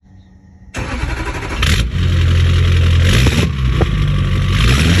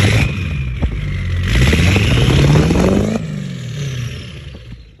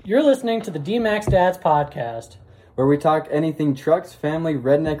listening to the D-Max Dads podcast, where we talk anything trucks, family,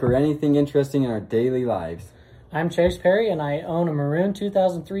 redneck, or anything interesting in our daily lives. I'm Chase Perry, and I own a maroon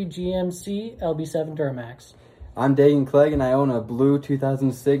 2003 GMC LB7 Duramax. I'm Dagan Clegg, and I own a blue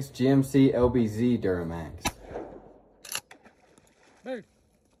 2006 GMC LBZ Duramax. Hey.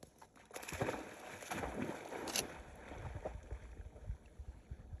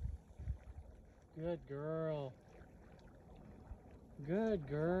 Good girl. Good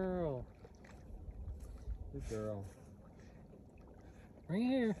girl. Good girl. Bring it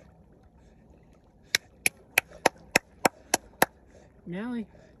here. Nally.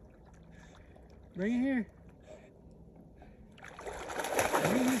 Bring it here.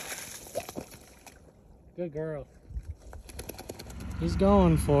 Bring it here. Good girl. He's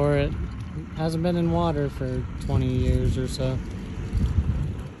going for it. Hasn't been in water for 20 years or so.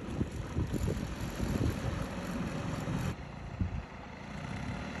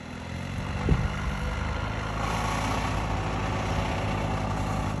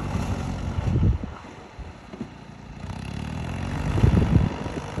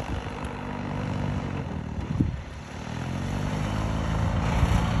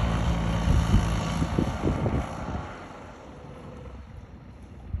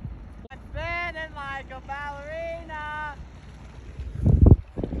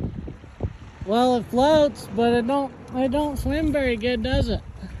 Well, it floats, but it don't swim very good, does it?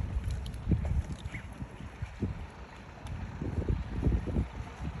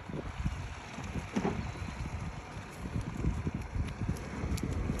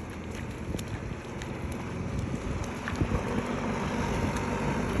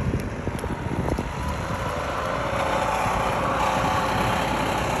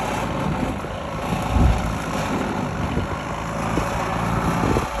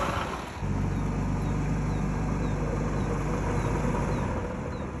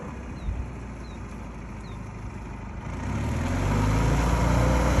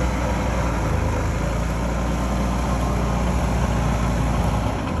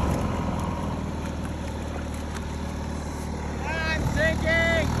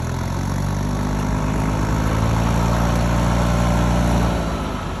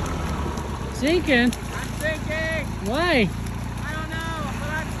 Sinking? I'm sinking! Why? I don't know, but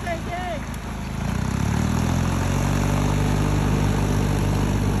I'm sinking!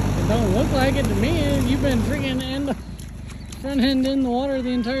 It don't look like it to me. You've been freaking front end in the water the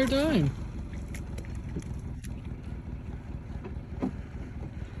entire time.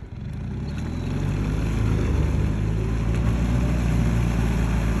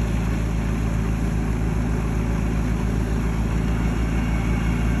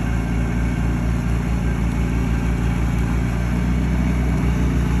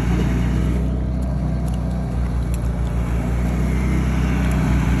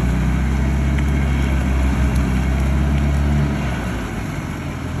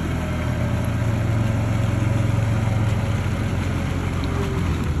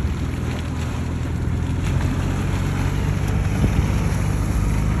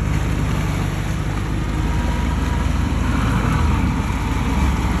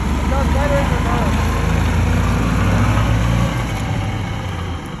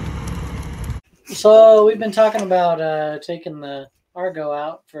 So we've been talking about taking the Argo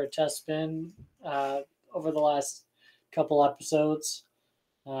out for a test spin over the last couple episodes.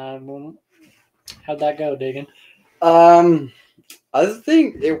 How'd that go, Dagan? I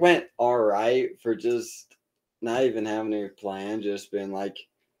think it went all right for just not even having a plan, just being like,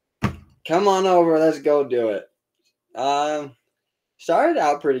 come on over, let's go do it. Started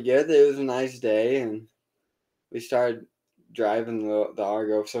out pretty good. It was a nice day, and we started driving the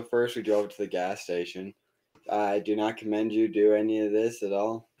Argo. So first we drove to the gas station. I do not commend you do any of this at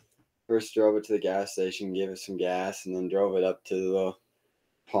all. First drove it to the gas station, gave it some gas, and then drove it up to the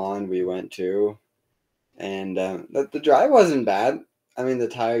pond we went to. And the drive wasn't bad. I mean, the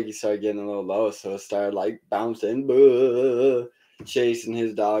tire started getting a little low, so it started like bouncing, chasing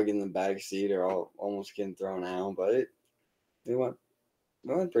his dog in the back seat, or almost getting thrown out. But it went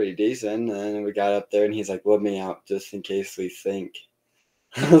pretty decent. And then we got up there, and he's like, "Let me out just in case we sink."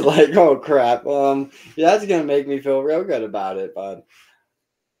 I was like, "Oh crap! Yeah, that's gonna make me feel real good about it, bud."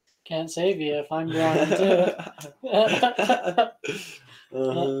 Can't save you if I'm drowning too.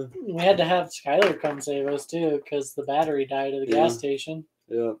 We had to have Skylar come save us too because the battery died at the gas station.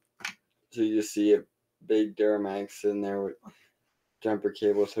 Yeah. So you just see a big Duramax in there with jumper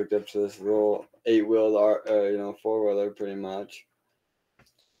cables hooked up to this little 8-wheeled, 4-wheeler pretty much.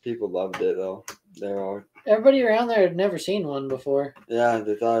 People loved it though. Everybody around there had never seen one before. Yeah,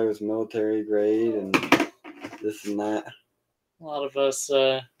 they thought it was military grade and this and that. A lot of us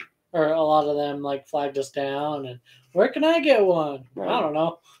or a lot of them like flagged us down. And where can I get one? Right. I don't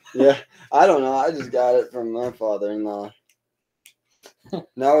know. Yeah, I don't know. I just got it from my father-in-law.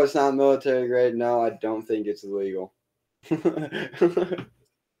 No, it's not military grade. No, I don't think it's illegal.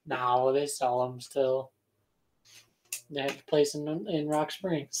 No, they sell them still. They have a place in Rock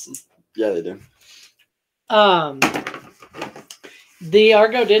Springs. Yeah, they do. The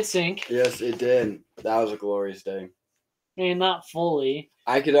Argo did sink. Yes, it did. That was a glorious day. I mean, not fully.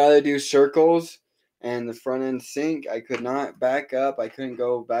 I could either do circles and the front end sink. I could not back up. I couldn't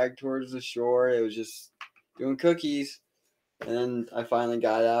go back towards the shore. It was just doing cookies. And then I finally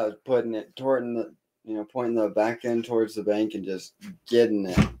got out, pointing the back end towards the bank and just getting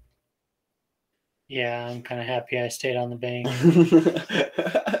it. Yeah, I'm kind of happy I stayed on the bank.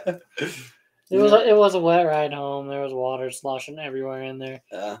 Yeah. It was a wet ride home. There was water sloshing everywhere in there.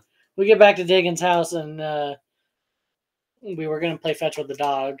 Yeah. We get back to Diggins' house and we were gonna play fetch with the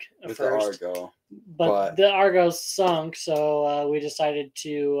dog With first, the Argo. but the Argo sunk, so we decided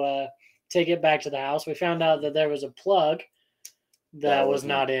to take it back to the house. We found out that there was a plug that was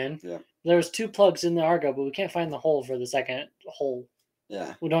not in. Yeah. There was 2 plugs in the Argo, but we can't find the hole for the second hole.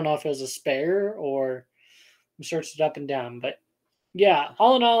 Yeah. We don't know if it was a spare or we searched it up and down, but yeah,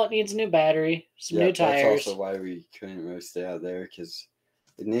 all in all, it needs a new battery, some new tires. That's also why we couldn't really stay out there, because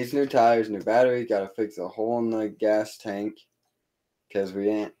it needs new tires, new battery. Got to fix a hole in the gas tank, because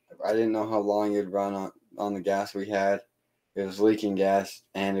I didn't know how long it'd run on the gas we had. It was leaking gas,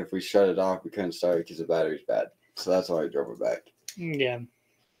 and if we shut it off, we couldn't start it because the battery's bad. So that's why I drove it back. Yeah.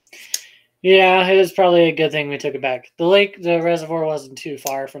 Yeah, it was probably a good thing we took it back. The reservoir wasn't too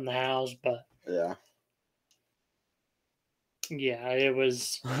far from the house, but Yeah. yeah, it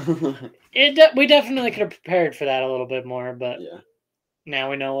was. We definitely could have prepared for that a little bit more, but Yeah.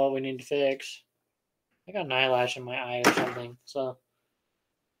 now we know what we need to fix. I got an eyelash in my eye or something, so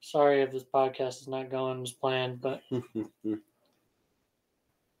sorry if this podcast is not going as planned, but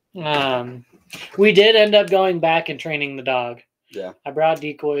we did end up going back and training the dog. Yeah. I brought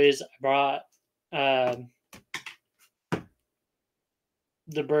decoys. I brought the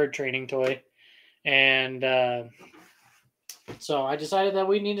bird training toy, and so I decided that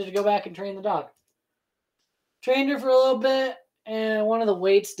we needed to go back and train the dog. Trained her for a little bit, and one of the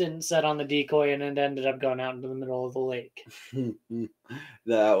weights didn't set on the decoy, and it ended up going out into the middle of the lake.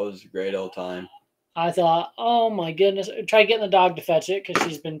 That was a great old time. I thought, oh my goodness, try getting the dog to fetch it because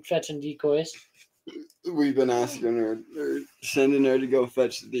she's been fetching decoys. We've been asking her, or sending her to go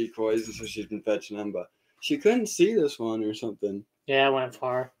fetch the decoys, and so she's been fetching them, but she couldn't see this one or something. Yeah, it went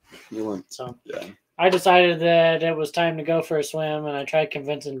far. It went, So yeah. I decided that it was time to go for a swim, and I tried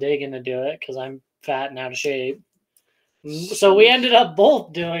convincing Dagan to do it because I'm fat and out of shape. So we ended up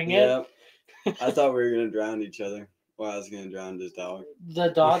both doing it. Yeah. I thought we were going to drown each other. Well, I was going to drown this dog. The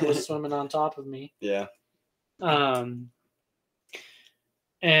dog was swimming on top of me. Yeah. And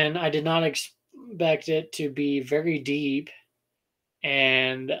I did not expect it to be very deep.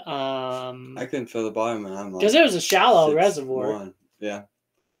 And I couldn't feel the bottom, and I'm like, because it was a shallow 6'1". reservoir. Yeah.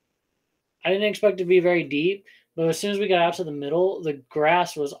 I didn't expect it to be very deep, but as soon as we got out to the middle, the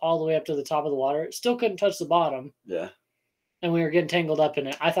grass was all the way up to the top of the water. It still couldn't touch the bottom. Yeah. And we were getting tangled up in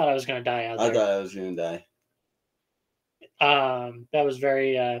it. I thought I was going to die out there. I thought I was going to die. That was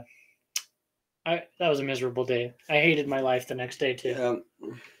very that was a miserable day. I hated my life the next day too.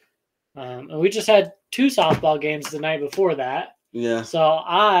 And we just had 2 softball games the night before that. Yeah. So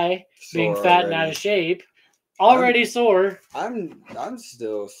I, being Sore fat and out already. of shape, already sore. I'm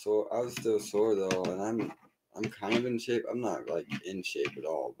still sore. I was still sore though, and I'm kind of in shape. I'm not like in shape at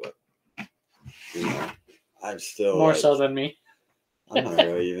all, but you know, I'm still More like, so than me. I'm not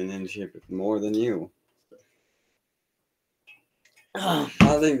really even in shape more than you. I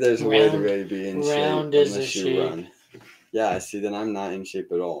don't think there's a way to really be in shape round is unless a you shape. run. Yeah, see, then I'm not in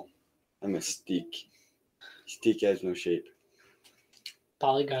shape at all. I'm a steak. Steak has no shape.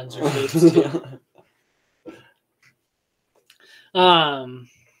 Polygons are shapes too.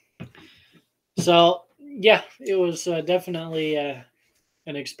 So yeah, it was definitely an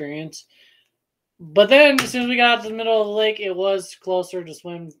experience. But then, as soon as we got to the middle of the lake, it was closer to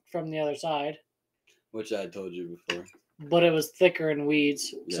swim from the other side. Which I told you before. But it was thicker in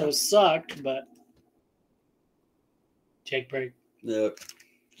weeds, so Yeah. it sucked. But take break. Yep.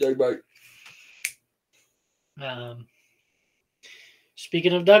 Jug bite.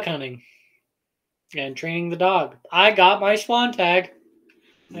 Speaking of duck hunting and training the dog, I got my swan tag.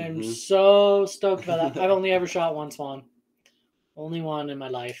 I'm Mhm. so stoked about that. I've only ever shot one swan, only one in my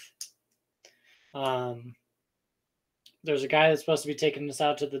life. There's a guy that's supposed to be taking us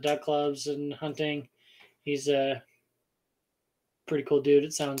out to the duck clubs and hunting. He's a pretty cool dude.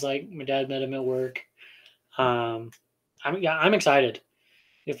 It sounds like my dad met him at work. I'm excited.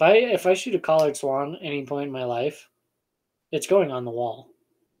 If I shoot a collared swan any point in my life, it's going on the wall.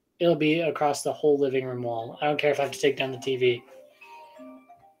 It'll be across the whole living room wall. I don't care if I have to take down the TV.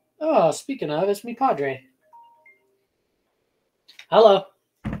 Oh, speaking of, it's me, Padre. Hello.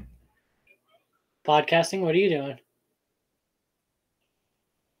 Podcasting, what are you doing?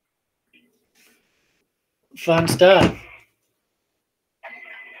 Fun stuff. Yeah.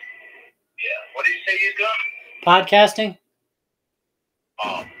 What did you say you doing? Podcasting?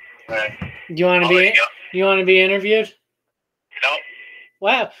 Oh, right. You want to I'll let be you go. you want to be interviewed? No.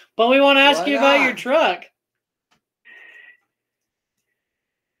 Wow. But we want to ask Why you about not? your truck.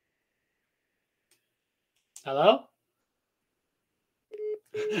 Hello?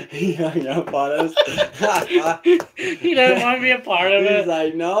 He hung up on us. He doesn't want to be a part of He's it.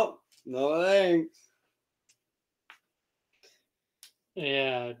 like, nope, no thanks.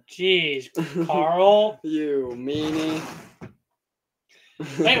 Yeah, jeez, Carl. You meanie.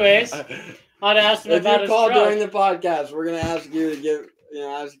 Anyways, I'd ask him if about you his call truck. during the podcast, we're gonna ask you to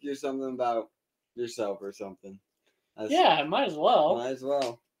ask you something about yourself or something. Yeah, might as well. Might as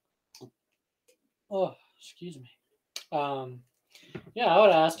well. Oh, excuse me. Yeah, I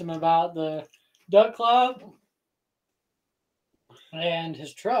would have asked him about the Duck Club and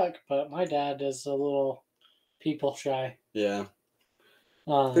his truck, but my dad is a little people shy. Yeah,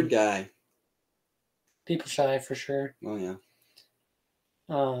 good guy. People shy for sure. Oh yeah.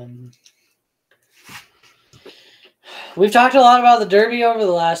 We've talked a lot about the Derby over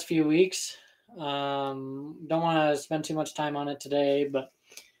the last few weeks. Don't want to spend too much time on it today, but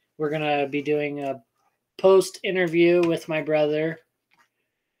we're gonna be doing a post interview with my brother.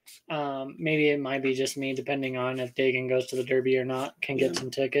 Maybe it might be just me, depending on if Dagan goes to the Derby or not. Can get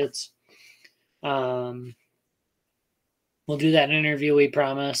some tickets. We'll do that interview we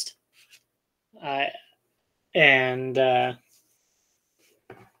promised. Yeah,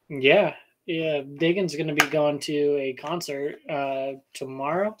 Dagan's going to be going to a concert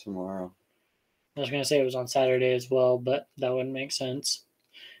tomorrow. I was going to say it was on Saturday as well, but that wouldn't make sense.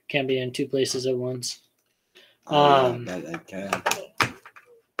 Can't be in two places at once. I can.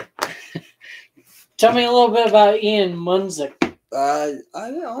 Tell me a little bit about Ian Munzik. I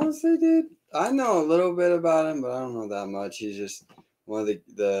honestly, dude, I know a little bit about him, but I don't know that much. He's just one of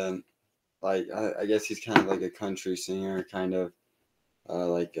the like I guess he's kind of like a country singer, kind of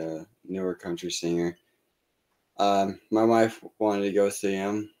like a newer country singer. My wife wanted to go see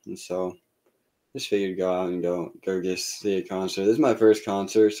him, and so just figured to go out and go get see a concert. This is my first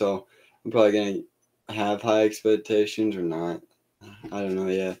concert, so I'm probably gonna have high expectations or not. I don't know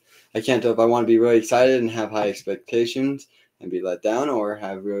yet. I can't tell if I want to be really excited and have high expectations and be let down, or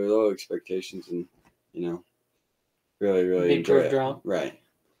have really low expectations and really Be enjoy proved it. wrong. Right.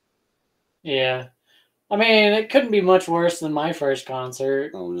 Yeah. I mean, it couldn't be much worse than my first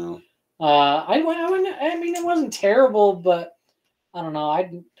concert. Oh no. I mean, it wasn't terrible, but I don't know.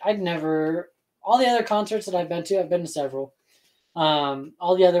 I'd never. All the other concerts that I've been to several.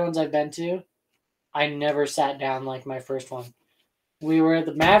 All the other ones I've been to, I never sat down like my first one. We were at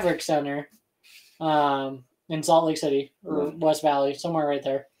the Maverick Center, in Salt Lake City or West Valley, somewhere right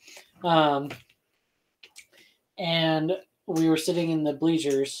there, and we were sitting in the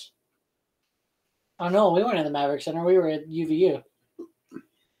bleachers. Oh no, we weren't at the Maverick Center. We were at UVU.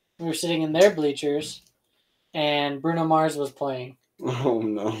 We were sitting in their bleachers, and Bruno Mars was playing. Oh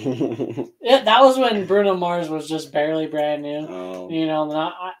no. Yeah, that was when Bruno Mars was just barely brand new. Oh. And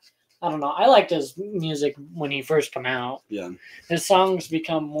I don't know. I liked his music when he first came out. Yeah. His songs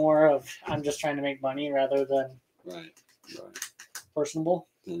become more of I'm just trying to make money rather than Right. personable.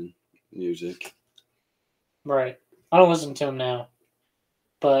 And music. Right. I don't listen to him now.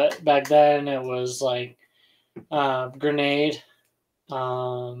 But back then it was like Grenade,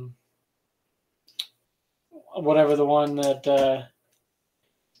 whatever the one that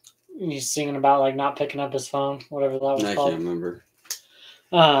he's singing about, like not picking up his phone, whatever that was I called. can't remember.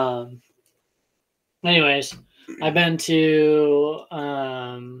 Anyways, I've been to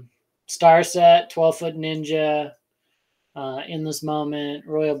Starset, 12 Foot Ninja, In This Moment,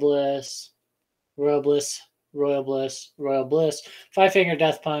 Royal Bliss, Five Finger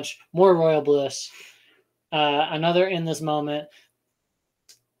Death Punch, more Royal Bliss, another In This Moment.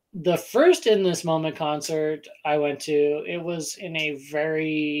 The first In This Moment concert I went to, it was in a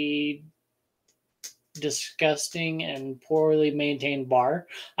very disgusting and poorly maintained bar.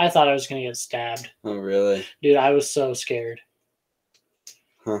 I thought I was going to get stabbed. Oh really? Dude, I was so scared.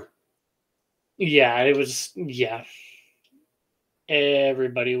 Huh. Yeah, it was, yeah.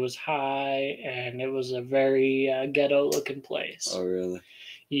 everybody was high, and it was a very ghetto-looking place. Oh, really?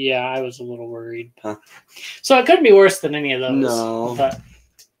 Yeah, I was a little worried. Huh. So it couldn't be worse than any of those. No. But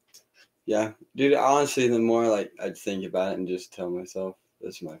Yeah, dude. Honestly, the more like I'd think about it and just tell myself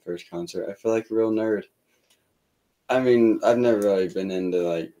this is my first concert, I feel like a real nerd. I mean, I've never really been into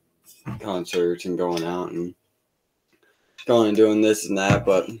like concerts and going out and going and doing this and that,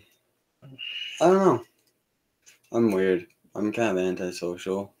 but I don't know. I'm weird. I'm kind of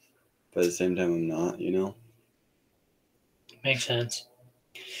antisocial, but at the same time, I'm not. You know. makes sense.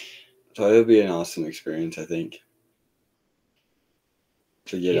 So it'll be an awesome experience, I think,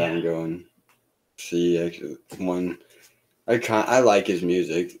 to get out and go and see actually one. I like his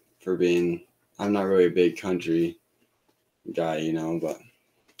music for being. I'm not really a big country guy, you know, but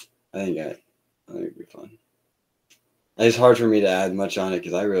I think it'd be fun. It's hard for me to add much on it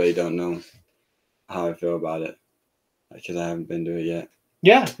because I really don't know how I feel about it because I haven't been to it yet.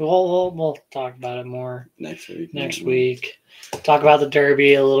 Yeah, we'll talk about it more Next week. next week. Talk about the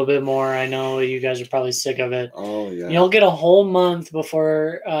Derby a little bit more. I know you guys are probably sick of it. Oh yeah. You'll get a whole month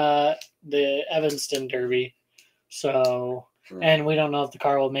before the Evanston Derby. So, Right. and we don't know if the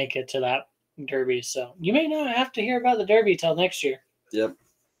car will make it to that Derby. So you may not have to hear about the Derby till next year. Yep.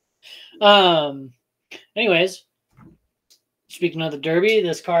 Anyways, speaking of the Derby,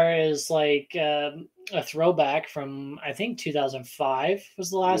 this car is like a throwback from, I think, 2005 was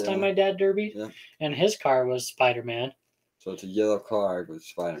the last time my dad derbied. Yeah. And his car was Spider-Man. So it's a yellow car with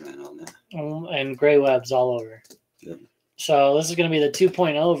Spider-Man on there. And gray webs all over. Yep. So this is going to be the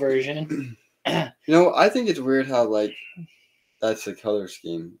 2.0 version. You know, I think it's weird how like that's the color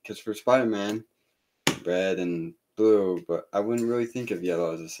scheme because for Spider-Man, red and blue, but I wouldn't really think of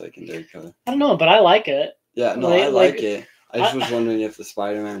yellow as a secondary color. I don't know, but I like it. Yeah, no, Like- I like like- it. I just was wondering if the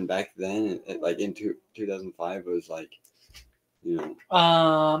Spider-Man back then, like in 2005, was like, you know.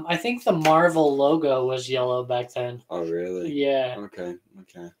 I think the Marvel logo was yellow back then. Oh really? Yeah. Okay.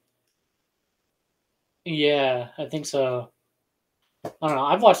 Yeah, I think so. I don't know.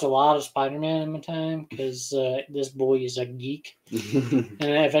 I've watched a lot of Spider-Man in my time because this boy is a geek. And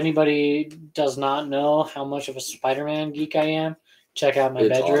if anybody does not know how much of a Spider-Man geek I am, check out my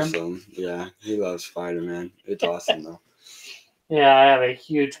It's bedroom. awesome. Yeah, he loves Spider-Man. It's awesome though. Yeah, I have a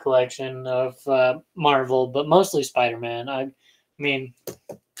huge collection of Marvel, but mostly Spider-Man. I mean,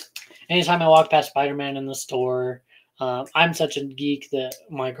 anytime I walk past Spider-Man in the store, I'm such a geek that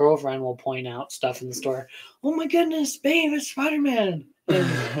my girlfriend will point out stuff in the store. Oh my goodness, babe, it's Spider-Man.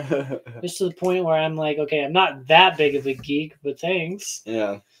 And it's to the point where I'm like, okay, I'm not that big of a geek, but thanks.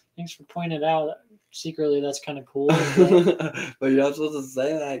 Yeah. Thanks for pointing it out. Secretly, that's kind of cool. But you're not supposed to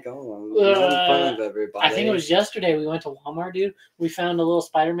say that. Go on. You're in front of everybody. I think it was yesterday we went to Walmart, dude. We found a little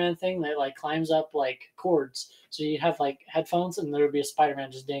Spider-Man thing that like climbs up like cords. So you have like headphones and there would be a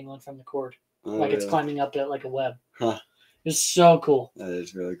Spider-Man just dangling from the cord. Oh, Like it's really? climbing up it like a web. Huh. It's so cool. That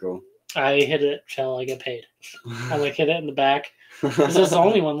is really cool. I hit it till I get paid. I like hit it in the back. Because that's the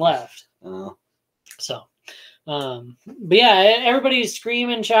only one left. Oh. So, but yeah, everybody's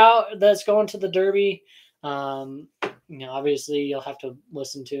screaming, shout that's going to the Derby. You know, obviously you'll have to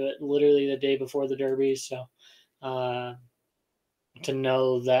listen to it literally the day before the Derby. So, to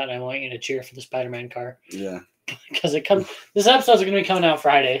know that I want you to cheer for the Spider-Man car Yeah. because this episode's going to be coming out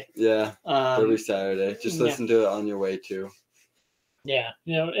Friday. Yeah. Every Saturday. Just yeah. listen to it on your way too. Yeah,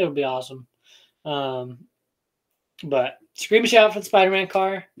 you know, it'll be awesome. But scream and shout for the Spider-Man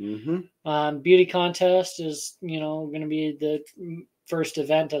car. Mm-hmm. Beauty contest is, you know, going to be the first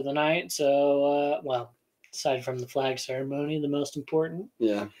event of the night. So, well, aside from the flag ceremony, the most important.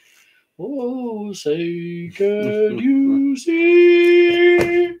 Yeah. Oh, say, can you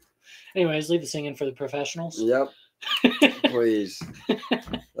see? Anyways, leave the singing for the professionals. Yep. Please.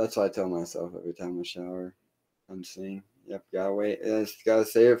 That's what I tell myself every time I shower. I'm singing. Yep, gotta wait. Gotta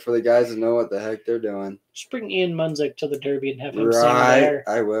save it for the guys that know what the heck they're doing. Just bring Ian Munzik to the Derby and have him sing there.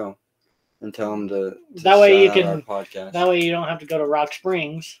 I will. And tell him to That way shout you out can- our podcast. That way you don't have to go to Rock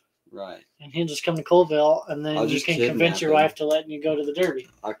Springs Right. and he'll just come to Colville and then I'll you just can kidnap convince your him. wife to let you go to the Derby.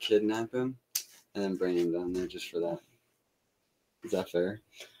 I'll kidnap him and then bring him down there just for that. Is that fair?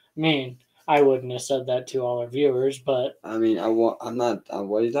 I mean, I wouldn't have said that to all our viewers, but I mean, I'm not.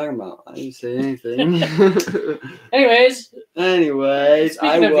 What are you talking about? I didn't say anything. anyways, Anyways, I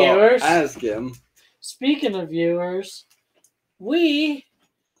Speaking of will viewers. ask him. speaking of viewers, we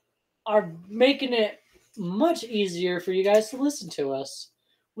are making it much easier for you guys to listen to us.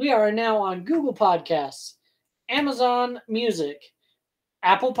 We are now on Google Podcasts, Amazon Music,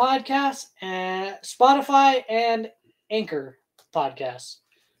 Apple Podcasts, and Spotify, and Anchor Podcasts.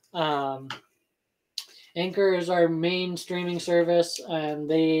 Anchor is our main streaming service, and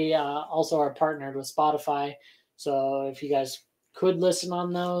they also are partnered with Spotify. So if you guys could listen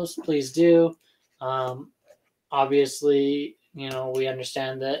on those, please do. Obviously, we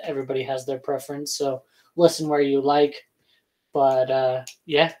understand that everybody has their preference, so listen where you like. But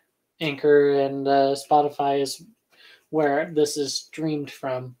yeah, Anchor and Spotify is where this is streamed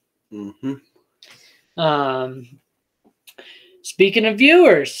from. Mm-hmm. Speaking of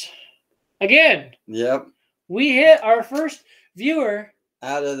viewers, again, Yep. we hit our first viewer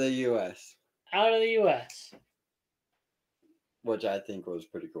Out of the U.S., out of the U.S. which I think was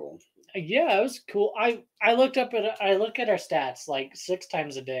pretty cool. Yeah, it was cool. I look at our stats like 6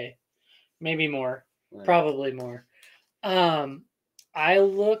 times a day, maybe more, Right. probably more. I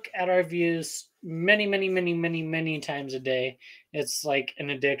look at our views many times a day. It's like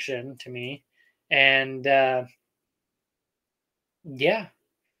an addiction to me, and yeah,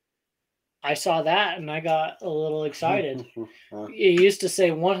 I saw that and I got a little excited. It used to say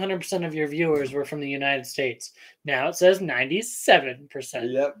 100% of your viewers were from the United States. Now it says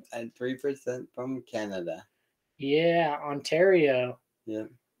 97%. Yep, and 3% from Canada. Yeah, Ontario. Yep.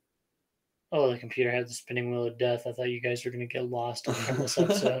 Oh, the computer had the spinning wheel of death. I thought you guys were going to get lost on this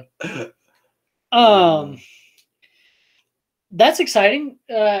episode. That's exciting.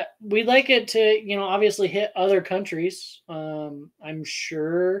 We'd like it to, obviously hit other countries. I'm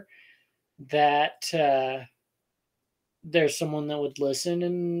sure that there's someone that would listen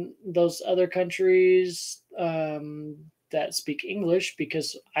in those other countries that speak English,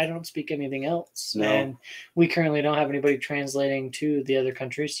 because I don't speak anything else. No. And we currently don't have anybody translating to the other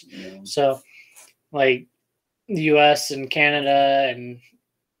countries. No. So, like the US and Canada and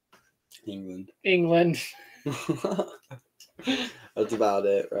England. That's about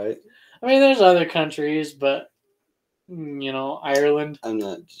it, right? I mean, there's other countries, but, Ireland. I'm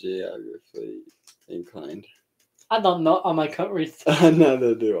not geographically inclined. I don't know all my countries.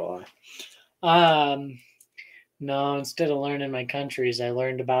 Neither do I. No, instead of learning my countries, I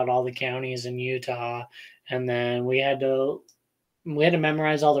learned about all the counties in Utah, and then we had to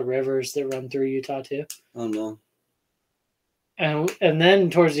memorize all the rivers that run through Utah too. Oh no. And then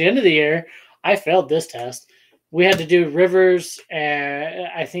towards the end of the year, I failed this test. We had to do rivers and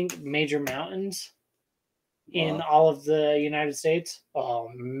I think major mountains in all of the United States. Oh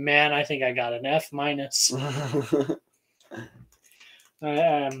man, I think I got an F-.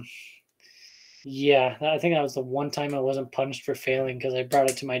 Yeah, I think that was the one time I wasn't punished for failing, because I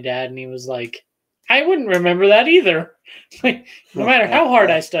brought it to my dad and he was like, I wouldn't remember that either. No matter how hard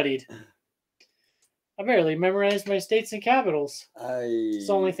I studied. I barely memorized my states and capitals. It's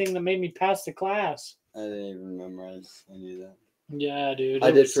the only thing that made me pass the class. I didn't even memorize any of that. Yeah, dude. I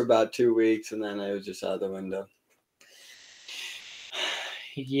did for about 2 weeks, and then I was just out the window.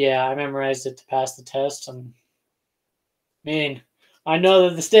 Yeah, I memorized it to pass the test, and I know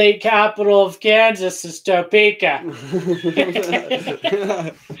that the state capital of Kansas is Topeka.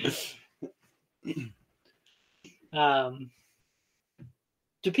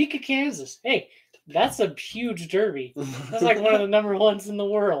 Topeka, Kansas. Hey, that's a huge derby. That's like one of the number ones in the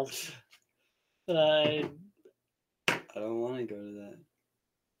world. I don't want to go to that.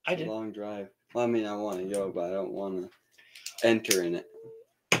 It's a long drive. Well, I mean, I want to go, but I don't want to enter in it.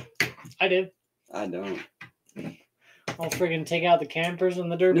 I do. I don't. I'll friggin' take out the campers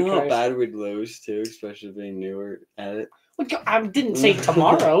and the derby You know cars. how bad we'd lose, too, especially being newer at it? I didn't say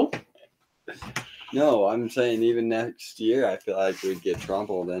tomorrow. No, I'm saying even next year, I feel like we'd get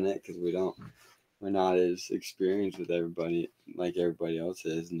trampled in it because we're not as experienced with everybody like everybody else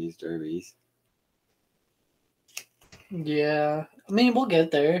is in these derbies. Yeah, I mean, we'll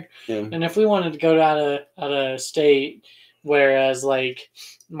get there. Yeah. And if we wanted to go out of state, whereas like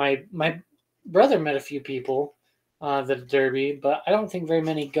my brother met a few people the derby, but I don't think very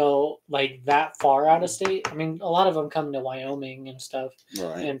many go like that far out of state. I mean, a lot of them come to Wyoming and stuff,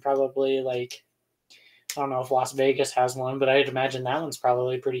 Right. and probably like, I don't know if Las Vegas has one, but I'd imagine that one's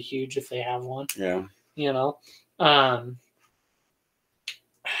probably pretty huge if they have one. Yeah.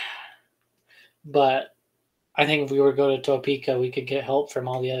 But I think if we were to go to Topeka, we could get help from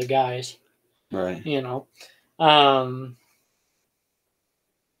all the other guys. Right.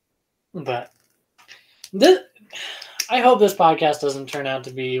 But I hope this podcast doesn't turn out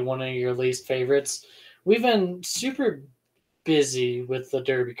to be one of your least favorites. We've been super busy with the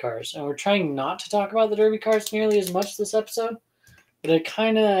derby cars, and we're trying not to talk about the derby cars nearly as much this episode. But it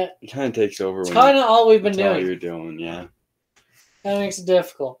kind of takes over. It's kind of all we've been doing. All you're doing, yeah. That makes it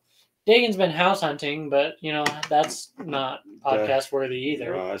difficult. Dagan's been house hunting, but that's not podcast worthy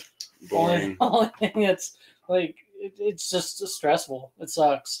either. It's boring. Only thing that's like it's just stressful. It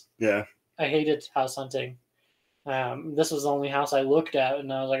sucks. Yeah. I hated house hunting. This was the only house I looked at,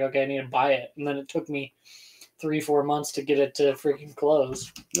 and I was like, okay, I need to buy it. And then it took me 3-4 months to get it to freaking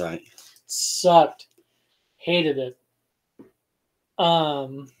close. Right. Sucked. Hated it.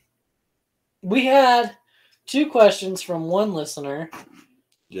 We had 2 questions from one listener.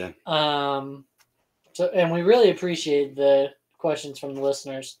 Yeah. And we really appreciate the questions from the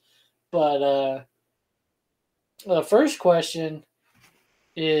listeners. But the first question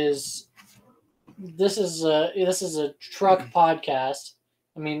is, this is a truck podcast.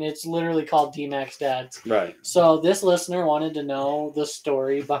 I mean, it's literally called D-Max Dads. Right. So this listener wanted to know the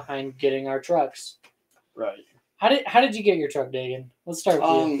story behind getting our trucks. Right. How did you get your truck, Dagan? Let's start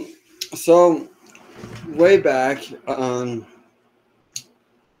with you. So way back, I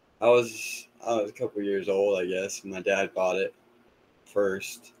was a couple years old, I guess. My dad bought it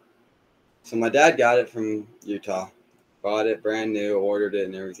first. So my dad got it from Utah, bought it brand new, ordered it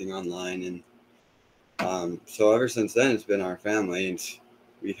and everything online, and so ever since then it's been our family. And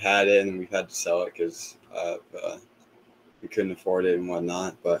we've had it and we've had to sell it because we couldn't afford it and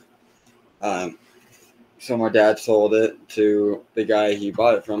whatnot. But so my dad sold it to the guy he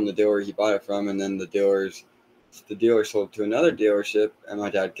bought it from, the dealer he bought it from, and then the dealer sold it to another dealership. And my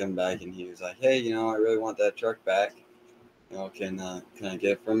dad came back and he was like, "Hey, I really want that truck back. Can I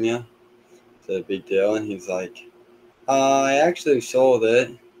get it from you?" It's a big deal. And he's like, "I actually sold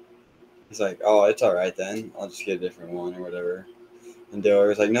it." He's like, "Oh, it's all right then. I'll just get a different one or whatever." And dealer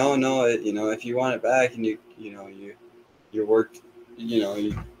was like, "No, if you want it back and you worked,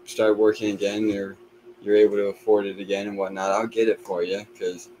 you start working again, you're able to afford it again and whatnot, I'll get it for you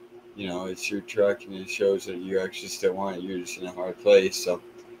because, it's your truck and it shows that you actually still want it. You're just in a hard place." So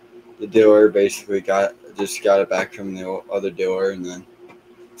the dealer basically got it back from the other dealer and then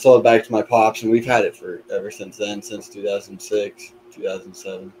sold it back to my pops, and we've had it ever since then, since 2006,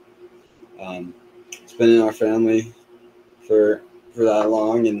 2007. It's been in our family for that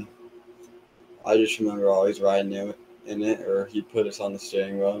long, and I just remember always riding in it, or he'd put us on the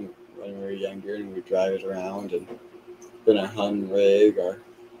steering wheel when we were younger, and we'd drive it around, and it's been a hunting rig, our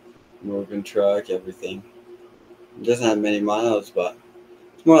moving truck, everything. It doesn't have many miles, but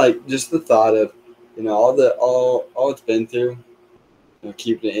it's more like just the thought of, all it's been through,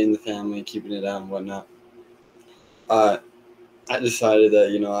 keeping it in the family, keeping it out and whatnot. I decided that,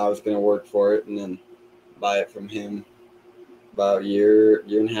 I was going to work for it and then buy it from him about a year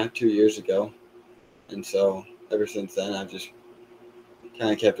and a half, 2 years ago. And so ever since then, I've just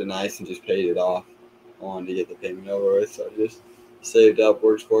kind of kept it nice and just paid it off. I wanted to get the payment over with, so I just saved up,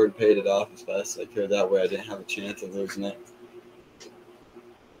 worked for it, and paid it off as fast as I could. That way I didn't have a chance of losing it.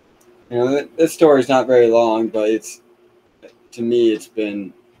 This story's not very long, but to me, it's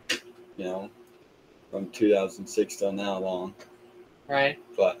been, from 2006 till now long. Right.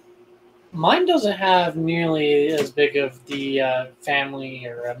 But mine doesn't have nearly as big of the family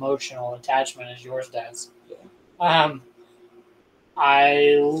or emotional attachment as yours does. Yeah.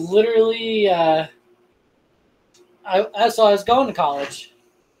 I literally, so I was going to college,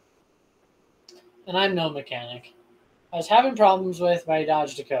 and I'm no mechanic. I was having problems with my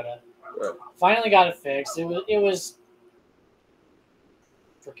Dodge Dakota. Right. Finally got it fixed. It was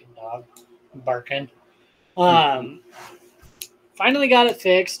freaking dog barking. Finally got it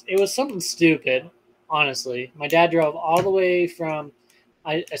fixed. It was something stupid, honestly. My dad drove all the way from,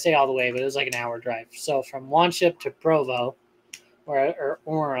 I say all the way, but it was like an hour drive. So from Wanship to Provo, or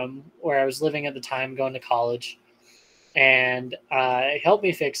Orem, where I was living at the time, going to college, and it helped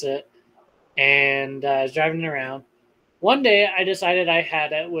me fix it. And I was driving it around. One day, I decided I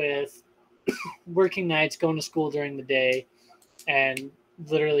had it with working nights, going to school during the day, and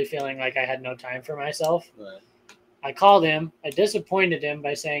literally feeling like I had no time for myself. Right. I called him. I disappointed him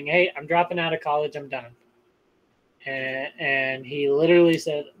by saying, "Hey, I'm dropping out of college. I'm done." And he literally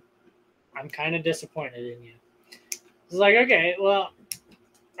said, "I'm kind of disappointed in you." I was like, "Okay, well,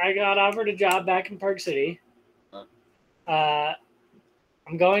 I got offered a job back in Park City.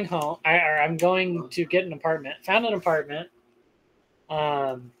 I'm going home. I'm going to get an apartment. Found an apartment.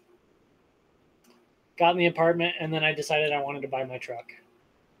 Got in the apartment, and then I decided I wanted to buy my truck.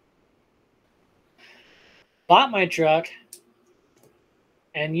 Bought my truck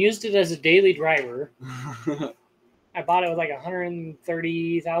and used it as a daily driver. I bought it with like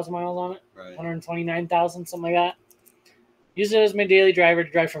 130,000 miles on it, Right. 129,000, something like that. Used it as my daily driver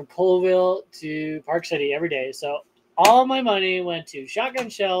to drive from Colville to Park City every day. So all my money went to shotgun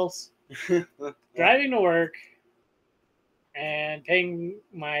shells, driving to work, and paying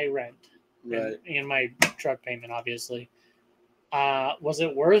my rent. Right. And my truck payment, obviously. Was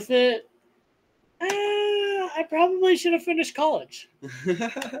it worth it? I probably should have finished college.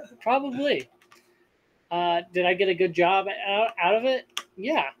 Probably. Did I get a good job out of it?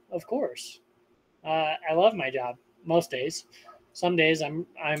 Yeah, of course. I love my job most days. Some days I'm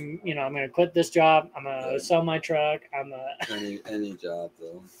I'm going to quit this job. I'm going to Right. sell my truck. any job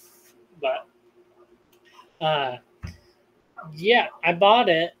though. But yeah, I bought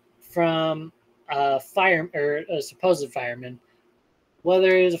it from a supposed fireman.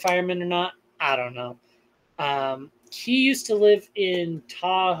 Whether he was a fireman or not, I don't know. He used to live in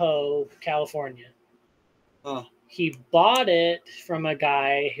Tahoe, California. Oh, He bought it from a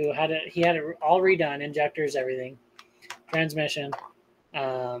guy who had it. He had it all redone, injectors, everything, transmission. He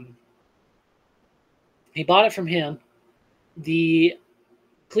bought it from him. The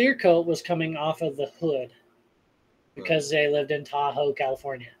clear coat was coming off of the hood because they lived in Tahoe,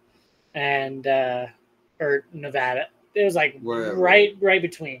 California, and or Nevada. It was like Wherever. right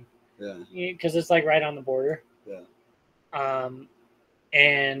between, yeah. because it's like right on the border. Yeah.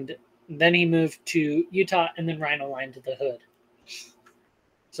 And then he moved to Utah and then Rhino Line to the hood.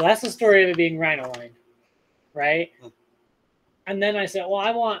 So that's the story of it being Rhino Line, right? Huh. And then I said, well,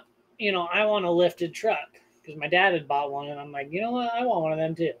 I want a lifted truck because my dad had bought one, and I'm like, you know what? I want one of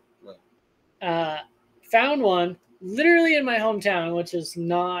them too. Right. Found one literally in my hometown, which is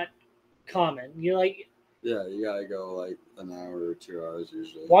not common. Yeah, you gotta go like an hour or 2 hours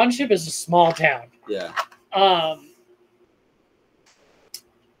usually. Wanship is a small town. Yeah.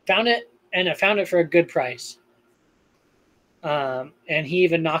 Found it, and I found it for a good price. And he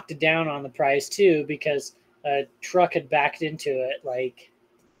even knocked it down on the price too because a truck had backed into it like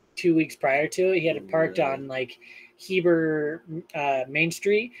 2 weeks prior to it. He had it parked on like Heber Main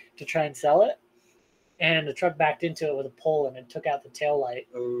Street to try and sell it, and the truck backed into it with a pole and it took out the taillight.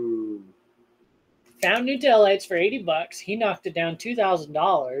 Oh. Found new taillights for $80. He knocked it down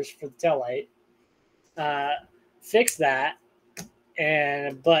 $2,000 for the taillight. Fixed that,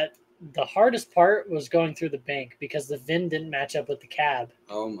 but the hardest part was going through the bank because the VIN didn't match up with the cab.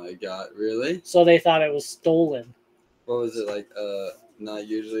 Oh my God! Really? So they thought it was stolen. What was it like? Not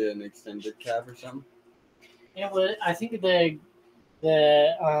usually an extended cab or something. It was. I think the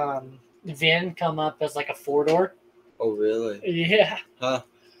VIN come up as like a 4-door. Oh really? Yeah. Huh.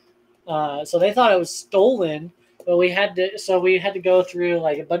 So they thought it was stolen, but we had to go through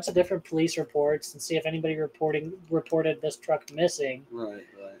like a bunch of different police reports and see if anybody reported this truck missing. Right.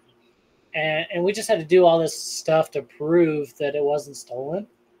 And we just had to do all this stuff to prove that it wasn't stolen.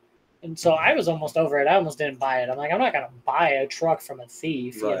 And so I was almost over it. I almost didn't buy it. I'm like, I'm not gonna buy a truck from a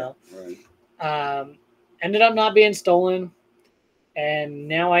thief, Right. you know. Right. Ended up not being stolen, and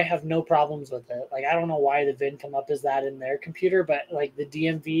now I have no problems with it. Like, I don't know why the VIN come up as that in their computer, but like the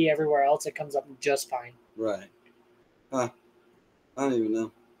DMV everywhere else, it comes up just fine. Right. Huh. I don't even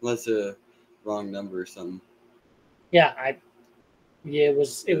know. Unless a wrong number or something. Yeah, it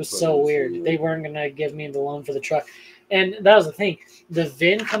was so weird. weird. They weren't gonna give me the loan for the truck, and that was the thing. The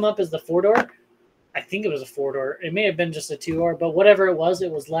VIN come up as the 4-door. I think it was a 4-door. It may have been just a 2-door, but whatever it was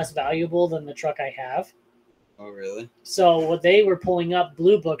less valuable than the truck I have. Oh really? So what they were pulling up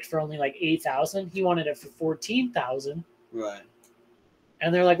blue booked for only like $8,000. He wanted it for $14,000, Right.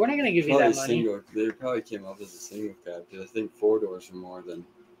 and they're like, "We're not gonna give you Probably that money." single. They probably came up as a single cab because I think 4-doors are more than.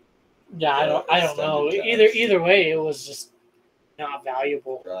 Yeah, I don't know. extended cabs. Either way, it was just not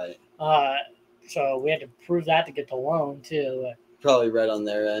valuable. Right. So we had to prove that to get the loan too. Probably right on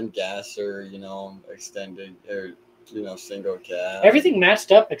their end, gas or extended or single cab. Everything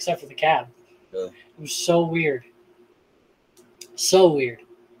matched up except for the cab. Really? It was so weird. So weird.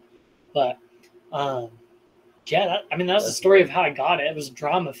 But yeah, that was the That's story weird. of how I got it. It was a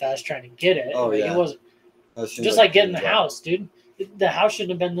drama fest trying to get it. Oh, Like, yeah. It was That seems just like getting the pretty house, dude. The house shouldn't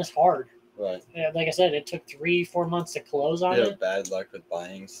have been this hard. Right. Yeah, like I said, it took 3-4 months to close on You it. have bad luck with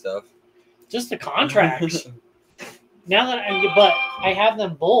buying stuff. Just the contracts. But I have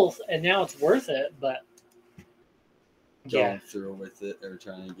them both, and now it's worth it. But yeah, Going through with it or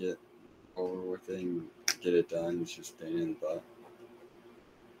trying to get over with it and get it done. It's just pain in the butt.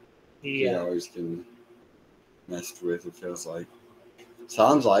 You yeah, always getting messed with, it feels like.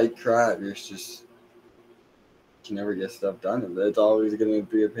 Sounds like crap. You're just can never get stuff done. But it's always going to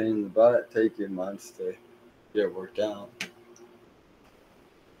be a pain in the butt. Take you months to get it worked out.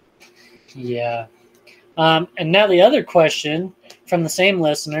 yeah. And now the other question from the same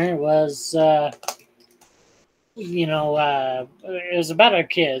listener was, it was about our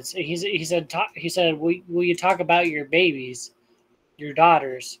kids. He said, will you talk about your babies, your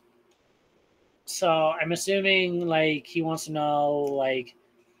daughters? So I'm assuming like he wants to know like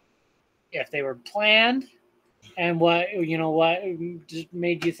if they were planned and what just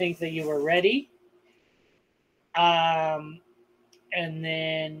made you think that you were ready. And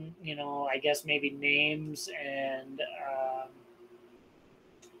then, I guess maybe names and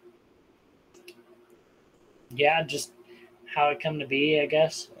just how it come to be, I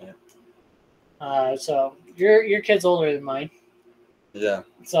guess. So your kid's older than mine. Yeah.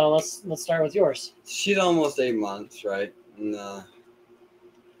 So let's start with yours. She's almost 8 months, right? And my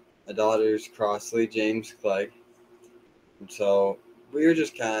daughter's Crossley James Clegg. And so we were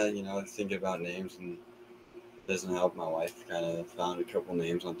just kind of, thinking about names, and it doesn't help. My wife kind of found a couple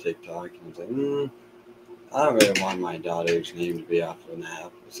names on TikTok, and I was like, I don't really want my daughter's name to be off of an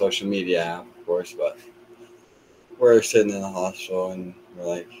app, a social media app, of course, but we're sitting in the hospital, and we're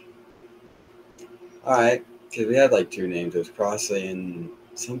like, all right, because we had like 2 names. It was Crossley and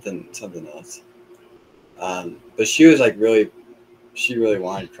something else. But she was like she really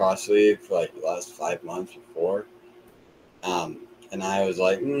wanted Crossley for like the last 5 months before. And I was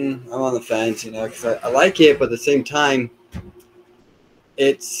like, I'm on the fence, because I like it, but at the same time,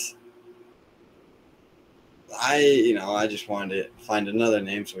 I just wanted to find another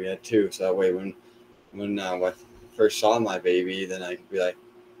name, so we had 2. So that way, when I first saw my baby, then I could be like,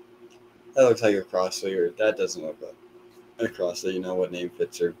 that looks like a Crossley, or that doesn't look like a Crossley. What name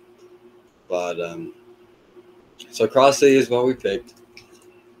fits her. But so Crossley is what we picked.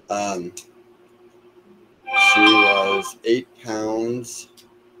 She was 8 pounds,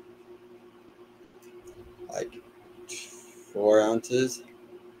 like 4 ounces.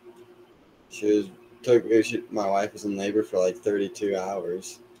 My wife was in labor for like 32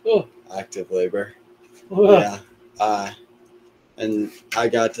 hours. Oh. Active labor. Ooh. Yeah. And I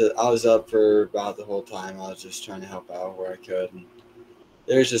was up for about the whole time. I was just trying to help out where I could. And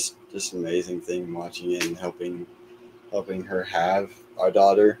it was just an amazing thing watching it and helping her have our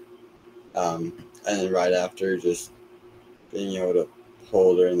daughter. And then right after, just being able to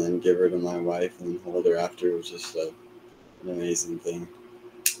hold her and then give her to my wife and hold her after was just an amazing thing.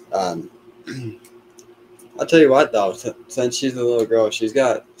 I'll tell you what, though, since she's a little girl, she's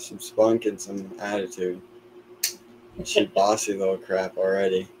got some spunk and some attitude. She's bossy little crap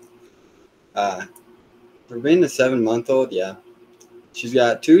already. For being a 7-month-old, yeah. She's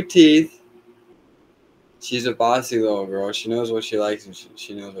got 2 teeth. She's a bossy little girl. She knows what she likes and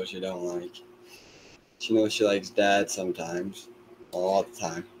she knows what she don't like. She knows she likes dad sometimes, all the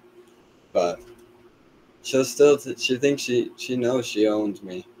time. But she'll still, she thinks she knows she owns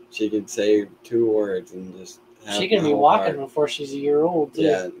me. She can say 2 words and just have She can my be whole walking heart. before she's a year old, too.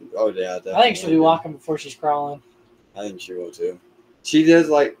 Yeah. Oh, yeah, definitely. I think she'll be walking before she's crawling. I think she will, too. She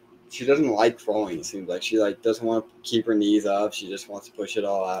doesn't like crawling, it seems like. She doesn't want to keep her knees up. She just wants to push it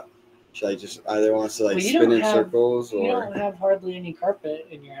all out. She just either wants to spin in circles or. You don't have hardly any carpet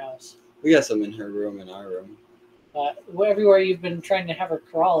in your house. We got some in her room, in our room. Everywhere you've been trying to have her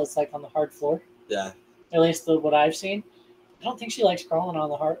crawl, it's like on the hard floor. Yeah. At least what I've seen. I don't think she likes crawling on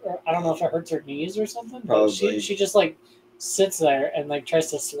the hard. Or I don't know if it hurts her knees or something. Probably. But she just sits there and tries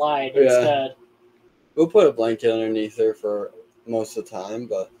to slide instead. We'll put a blanket underneath her for most of the time,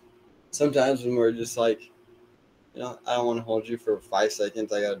 but sometimes when we're just I don't want to hold you for 5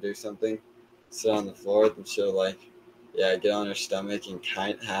 seconds. I got to do something. Sit on the floor, then she'll get on her stomach and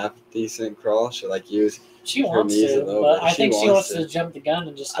half decent crawl. She'll use. She wants to, but I think she wants to jump the gun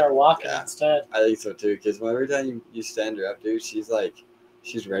and just start walking instead. I think so too, because every time you stand her up, dude, she's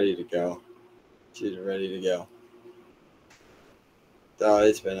ready to go. She's ready to go. Oh,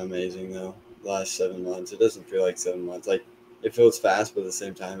 it's been amazing though. The last 7 months. It doesn't feel like 7 months. It feels fast, but at the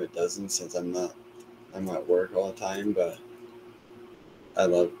same time it doesn't, since I'm at work all the time. But I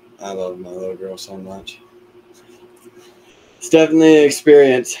love my little girl so much. It's definitely an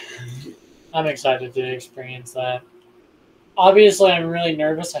experience. I'm excited to experience that. Obviously, I'm really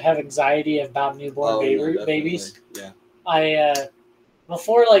nervous. I have anxiety about newborn babies. Yeah. I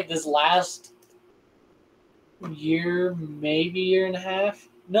before this last year, maybe year and a half.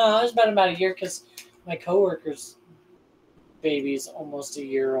 No, it was about a year, because my coworker's baby's almost a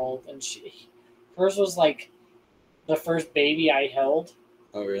year old, and hers was the first baby I held.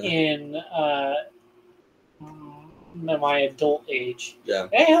 Oh, really? In my adult age. Yeah.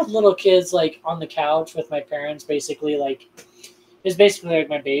 I held little kids on the couch with my parents, basically it's basically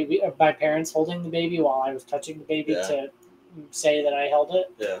my baby, my parents holding the baby while I was touching the baby to say that I held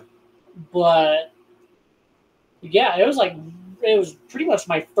it. Yeah. But yeah, it was pretty much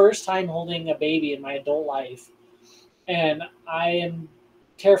my first time holding a baby in my adult life, and I am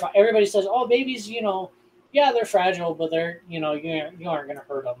terrified. Everybody says, "Oh, babies, they're fragile, but they're, you aren't going to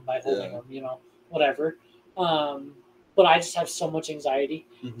hurt them by holding them, whatever." But I just have so much anxiety.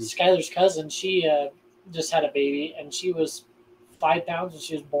 Mm-hmm. Skylar's cousin, she just had a baby, and she was 5 pounds when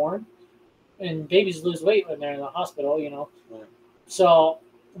she was born. and babies lose weight when they're in the hospital, Right. So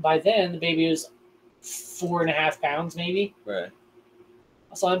by then the baby was 4.5 pounds maybe. Right.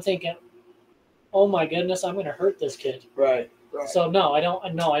 So I'm thinking, oh my goodness, I'm gonna hurt this kid. Right. So no, I don't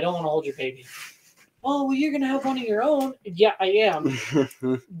want to hold your baby. Oh well, you're gonna have one of your own. Yeah, I am,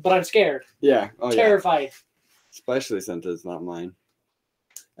 but I'm scared, Yeah. Oh, yeah. terrified. Especially since it's not mine.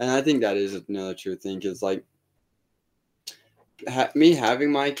 And I think that is another true thing, because like me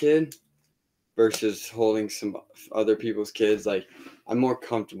having my kid versus holding some other people's kids, like I'm more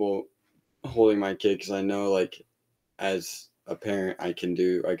comfortable holding my kid because I know, like, as a parent, I can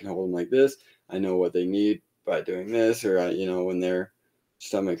hold them like this. I know what they need by doing this, or when their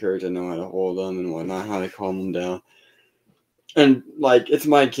stomach hurts, I know how to hold them and whatnot, how to calm them down. And like, it's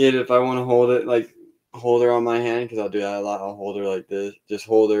my kid. If I want to hold it, like, hold her on my hand, because I'll do that a lot. I'll hold her like this, just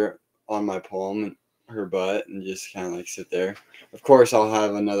hold her on my palm and her butt, and just kind of like sit there. Of course, I'll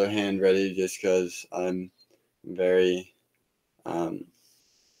have another hand ready just because I'm very, I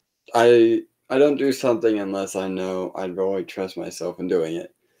don't do something unless I know I really trust myself in doing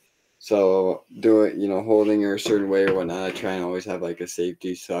it. So holding her a certain way or whatnot, I try and always have like a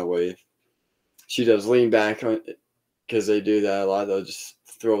safety, so that way if she does lean back, because they do that a lot, they'll just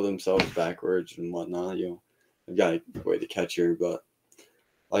throw themselves backwards and whatnot. I've got a way to catch her, but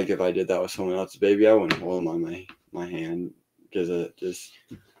like if I did that with someone else's baby, I wouldn't hold them on my hand, because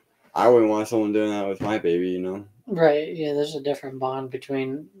I wouldn't want someone doing that with my baby, Right. Yeah. There's a different bond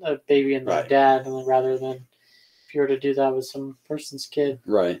between a baby and their Right. dad, rather than if you were to do that with some person's kid.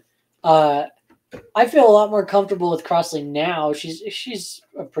 Right. I feel a lot more comfortable with Crossley now. She's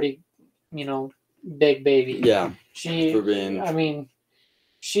a pretty, big baby. Yeah. She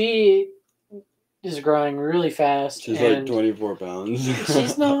is growing really fast. She's like 24 pounds.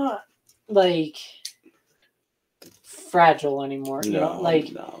 She's not like fragile anymore. No.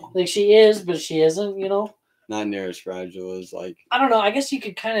 Like she is, but she isn't. Not near as fragile as like. I don't know. I guess you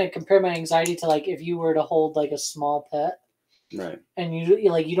could kind of compare my anxiety to like if you were to hold like a small pet. Right. And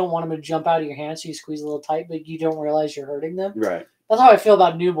you don't want them to jump out of your hand, so you squeeze a little tight, but you don't realize you're hurting them. Right. That's how I feel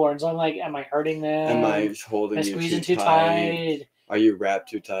about newborns. I'm like, am I hurting them? Am I holding Am I you squeezing too too tight? tight? Are you wrapped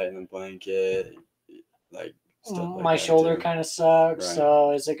too tight in the blanket? Like stuff like my that shoulder too. kind of sucks. Right.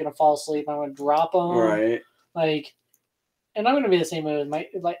 So is it gonna fall asleep? I'm gonna drop them. Right. Like, and I'm gonna be the same way with my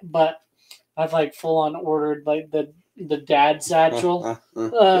but I've like full on ordered like the dad satchel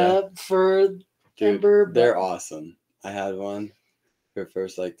Yeah. for Dude, Ember. but- they're awesome. I had one for the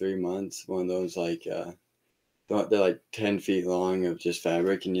first like 3 months. One of those like they're like 10 feet long of just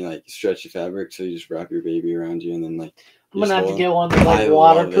fabric, and you like stretch the fabric, so you just wrap your baby around you, and then like I'm gonna have to hold get them. one that's I like love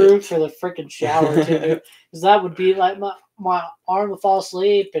waterproof it. for the freaking shower too, because that would be like my arm would fall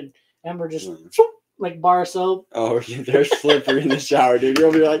asleep and Ember just like bar soap. Oh, they're slippery in the shower, dude.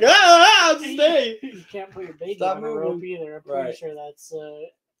 You'll be like, stay. You can't put your baby Stop on a rope moving. either. I'm pretty Right. sure that's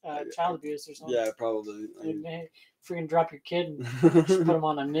child abuse or something. Yeah, probably. Like, man, freaking drop your kid and just put him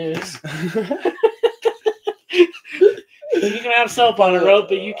on a noose. You can have soap on a rope,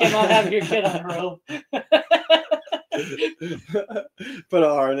 but you cannot have your kid on a rope. Put a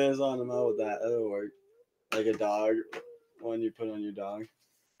harness on them. How would that? That'll work. Like a dog, one you put on your dog.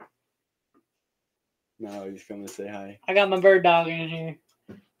 No, he's coming to say hi. I got my bird dog in here.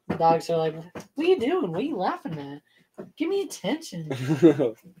 The dogs are like, what are you doing? What are you laughing at? Give me attention.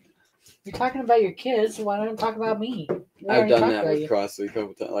 You're talking about your kids, so why don't you talk about me? We I've already done talked that about with you. Crossley a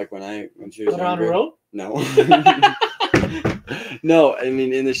couple times. Like when she was Put her on a younger. rope? No. No, I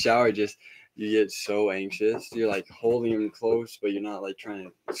mean in the shower, you get so anxious. You're like holding him close, but you're not like trying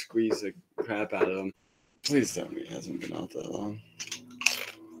to squeeze the crap out of him. Please tell me it hasn't been out that long.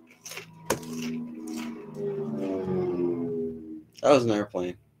 That was an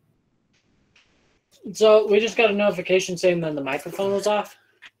airplane. So we just got a notification saying that the microphone was off.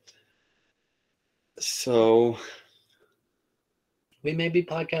 So We may be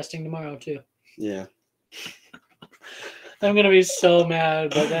podcasting tomorrow too. yeah. I'm gonna be so mad,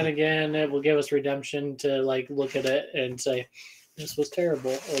 but then again, it will give us redemption to like look at it and say, "This was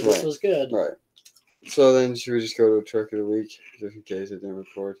terrible" or "This Right. was good." Right. So then should we just go to a truck of the week just in case it didn't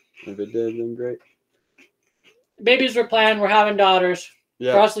record? If it did, then great. Babies were planned. We're having daughters.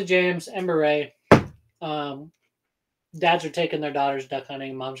 Yeah. Crossley James, Ember Ray. Dads are taking their daughters duck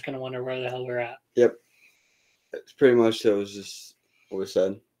hunting. Mom's gonna wonder where the hell we're at. It's pretty much that was just what was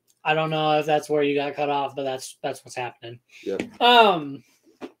said. I don't know if that's where you got cut off, but that's what's happening. Yep.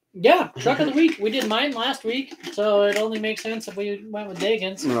 Yeah, truck of the week. We did mine last week, so it only makes sense if we went with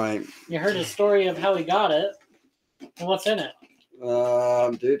Dagan's. Right. You heard his story of how he got it and what's in it.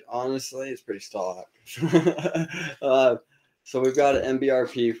 Dude, honestly, it's pretty stock. So we've got an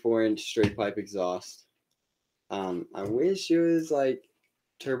MBRP 4-inch straight pipe exhaust. I wish it was like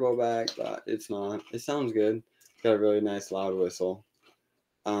turbo back, but it's not. It sounds good. It's got a really nice loud whistle.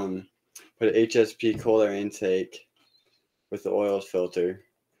 Put an HSP cold air intake with the oils filter.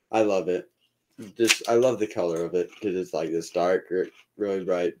 I love it. I love the color of it because it's like this dark, really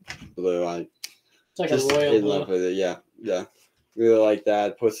bright blue. It's like a royal in blue. love with it. Yeah. Really like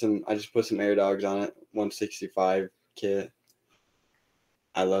that. I just put some Air Dogs on it. 165 kit.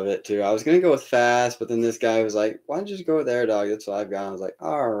 I love it too. I was gonna go with fast, but then this guy was like, "Why don't you just go with Air Dog?" That's what I've got. I was like,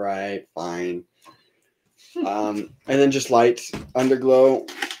 "All right, fine." And then just lights,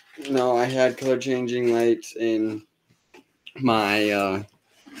 underglow. No, I had color changing lights in my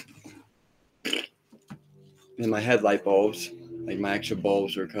headlight bulbs. Like my actual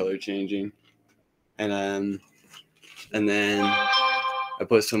bulbs were color changing, and then I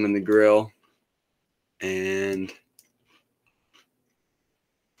put some in the grill, and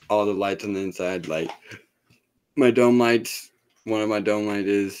all the lights on the inside, like my dome lights. One of my dome lights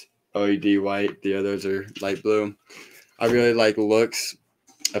is LED white. The others are light blue. I really like looks.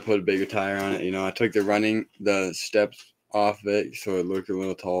 I put a bigger tire on it. I took the steps off of it so it looked a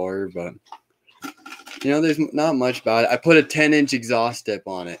little taller, but there's not much about it. I put a 10-inch exhaust tip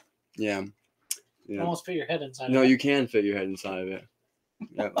on it. Yeah. Almost fit your head inside. No, of it. you can fit your head inside of it.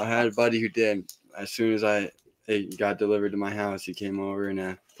 Yep, I had a buddy who did. As soon as it got delivered to my house, he came over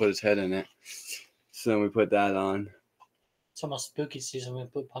and put his head in it. So then we put that on. It's almost spooky season. We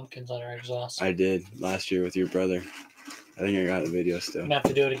put pumpkins on our exhaust. I did last year with your brother. I think I got the video still. I'm gonna have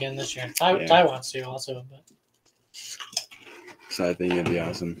to do it again this year. Ty wants to also, but so I think it'd be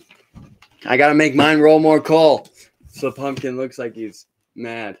awesome. I gotta make mine roll more coal, so Pumpkin looks like he's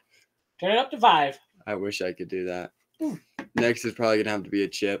mad. Turn it up to 5. I wish I could do that. Next is probably gonna have to be a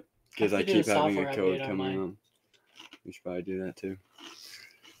chip because I keep having a code coming on. We should probably do that too.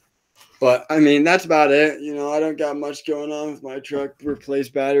 But I mean, that's about it. I don't got much going on with my truck. Replace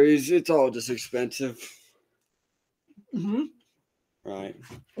batteries. It's all just expensive. Mm-hmm. Right.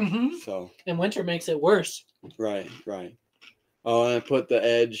 Mm-hmm. So. And winter makes it worse. Right. Oh, and I put the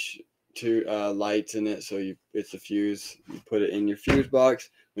edge to lights in it, so it's a fuse. You put it in your fuse box.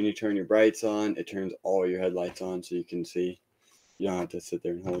 When you turn your brights on, it turns all your headlights on, so you can see. You don't have to sit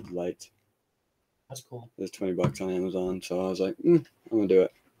there and hold the lights. That's cool. There's $20 on Amazon, so I was like, I'm gonna do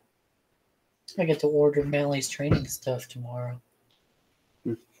it. I get to order Manly's training stuff tomorrow.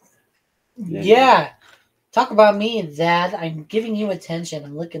 Yeah. Talk about me, Dad. I'm giving you attention.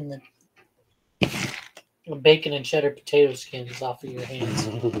 I'm licking the bacon and cheddar potato skins off of your hands.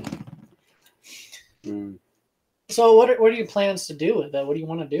 So what are your plans to do with that? What do you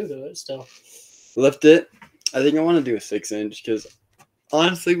want to do to it still? Lift it. I think I want to do a 6-inch because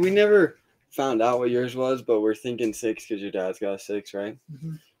honestly, we never found out what yours was, but we're thinking 6 because your dad's got a 6, right?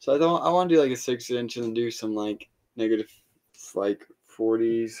 Mm-hmm. So I want to do like a 6-inch and do some like negative like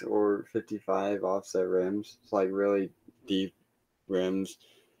 40s or 55 offset rims. It's like really deep rims.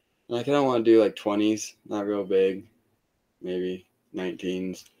 And I kind of want to do like 20s, not real big, maybe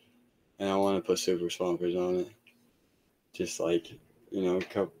 19s. And I want to put super swampers on it. Just like,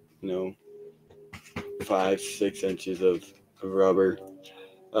 5-6 inches of rubber.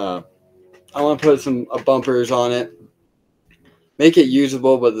 I want to put some bumpers on it. Make it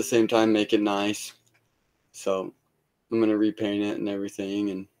usable, but at the same time, make it nice. So I'm going to repaint it and everything.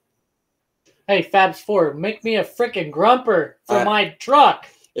 And hey, Fabs4, make me a freaking grumper for my truck.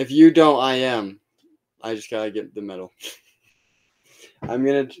 If you don't, I am. I just got to get the metal. I'm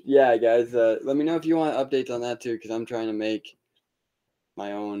going to, guys, let me know if you want updates on that too, because I'm trying to make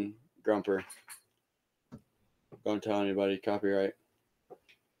my own grumper. Don't tell anybody, copyright.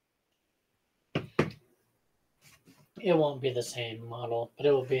 It won't be the same model, but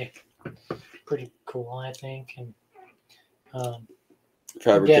it will be pretty cool, I think. And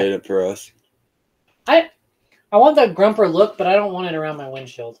fabricate it for us. I want that grumper look, but I don't want it around my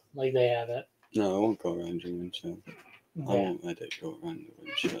windshield like they have it. No, I won't go around your windshield. Yeah. I won't let it go around the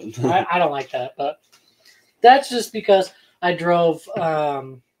windshield. I don't like that, but that's just because I drove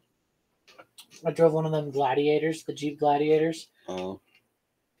one of them Gladiators, the Jeep Gladiators. Oh.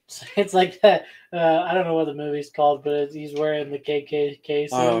 It's like that. I don't know what the movie's called, but he's wearing the KKK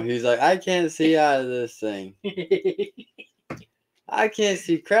suit. Oh, he's like, I can't see out of this thing. I can't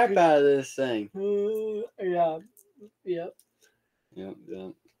see crap out of this thing. Yeah. Yep.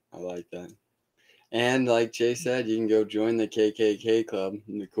 I like that. And like Jay said, you can go join the KKK club,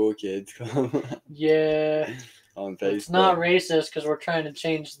 the Cool Kids Club. Yeah. On Facebook. It's not racist because we're trying to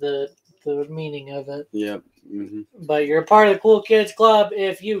change the meaning of it. Yep. Mm-hmm. But you're a part of the Cool Kids Club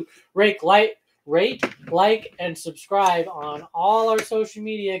if you rake rate, like, and subscribe on all our social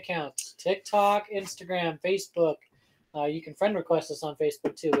media accounts: TikTok, Instagram, Facebook. You can friend request us on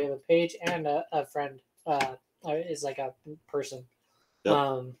Facebook too. We have a page and a friend is like a person.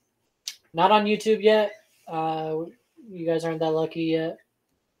 Yep. Not on YouTube yet. You guys aren't that lucky yet.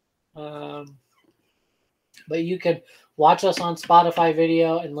 But you can watch us on Spotify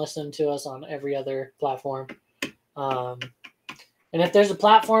video and listen to us on every other platform. And if there's a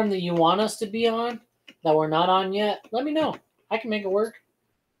platform that you want us to be on that we're not on yet, let me know. I can make it work.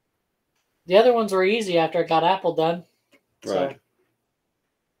 The other ones were easy after I got Apple done. Right.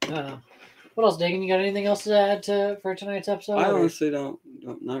 So, what else, Dagan? You got anything else to add for tonight's episode? I honestly don't,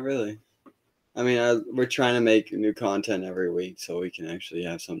 not really. I mean, we're trying to make new content every week so we can actually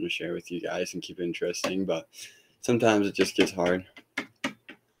have something to share with you guys and keep it interesting, but sometimes it just gets hard.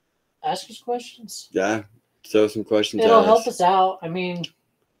 Ask us questions. Yeah, throw some questions It'll at help us out. I mean,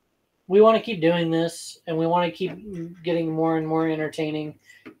 we want to keep doing this, and we want to keep getting more and more entertaining.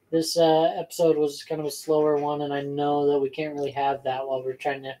 This episode was kind of a slower one, and I know that we can't really have that while we're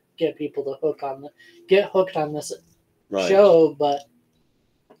trying to get people to get hooked on this show. But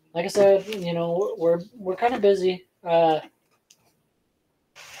like I said, you know, we're kind of busy.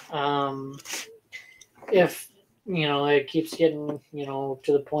 If you know it keeps getting to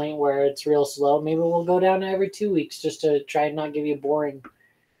the point where it's real slow, maybe we'll go down to every 2 weeks just to try and not give you boring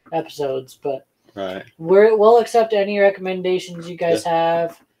episodes. But we'll accept any recommendations you guys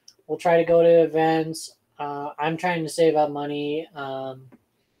have. We'll try to go to events. I'm trying to save up money.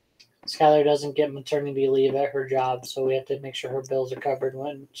 Skylar doesn't get maternity leave at her job, so we have to make sure her bills are covered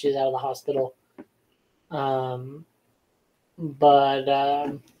when she's out of the hospital. But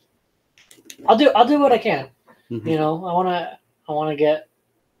I'll do what I can. Mm-hmm. You know, I wanna get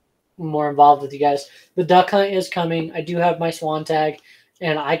more involved with you guys. The duck hunt is coming. I do have my swan tag,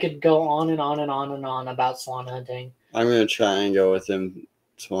 and I could go on and on and on and on about swan hunting. I'm gonna try and go with him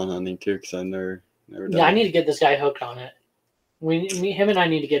swan hunting too, because I've never done Yeah, I need to get this guy hooked on it. Him and I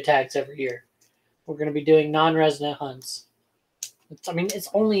need to get tags every year. We're going to be doing non-resident hunts. It's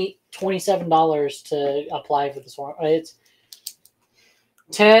only $27 to apply for this one. It's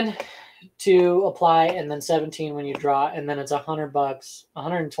 $10 to apply, and then $17 when you draw, and then it's $100,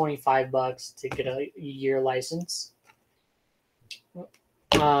 $125 to get a year license.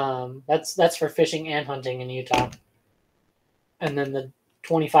 That's for fishing and hunting in Utah, and then the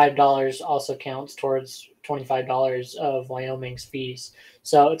 $25 also counts towards $25 of Wyoming's fees.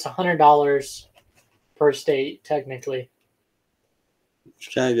 So it's $100 per state, technically. Which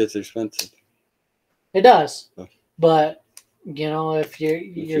kind of gets expensive. It does. Oh. But, if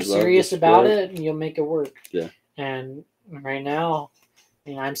you're serious about it, you'll make it work. Yeah. And right now,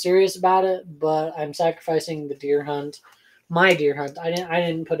 I'm serious about it, but I'm sacrificing the deer hunt. My deer hunt. I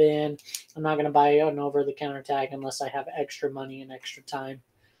didn't put it in. I'm not going to buy an over-the-counter tag unless I have extra money and extra time.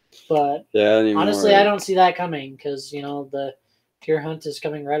 But honestly, I don't see that coming because, the deer hunt is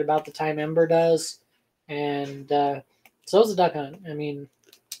coming right about the time Ember does. And so is the duck hunt.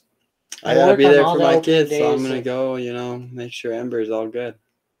 I got to be there for my kids, so I'm going to go, make sure Ember's all good.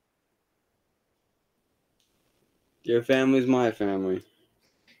 Your family's my family.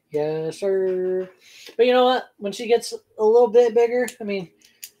 Yes, sir. But you know what? When she gets a little bit bigger,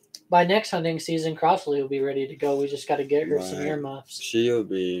 by next hunting season, Crossley will be ready to go. We just got to get her some earmuffs. She'll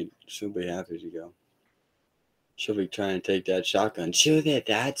be happy to go. She'll be trying to take that shotgun. Shoot it,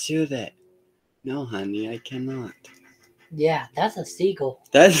 Dad, shoot it. No, honey, I cannot. Yeah, that's a seagull.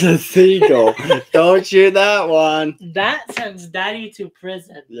 That's a seagull. Don't shoot that one. That sends Daddy to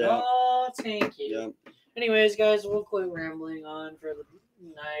prison. Yeah. Oh, thank you. Yep. Anyways, guys, we'll quit rambling on for the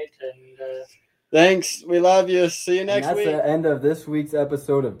night. And thanks. We love you. See you next week. That's the end of this week's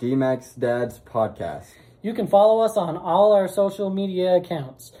episode of D-Max Dad's podcast. You can follow us on all our social media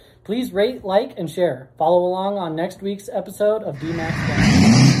accounts. Please rate, like, and share. Follow along on next week's episode of D-Max Dad.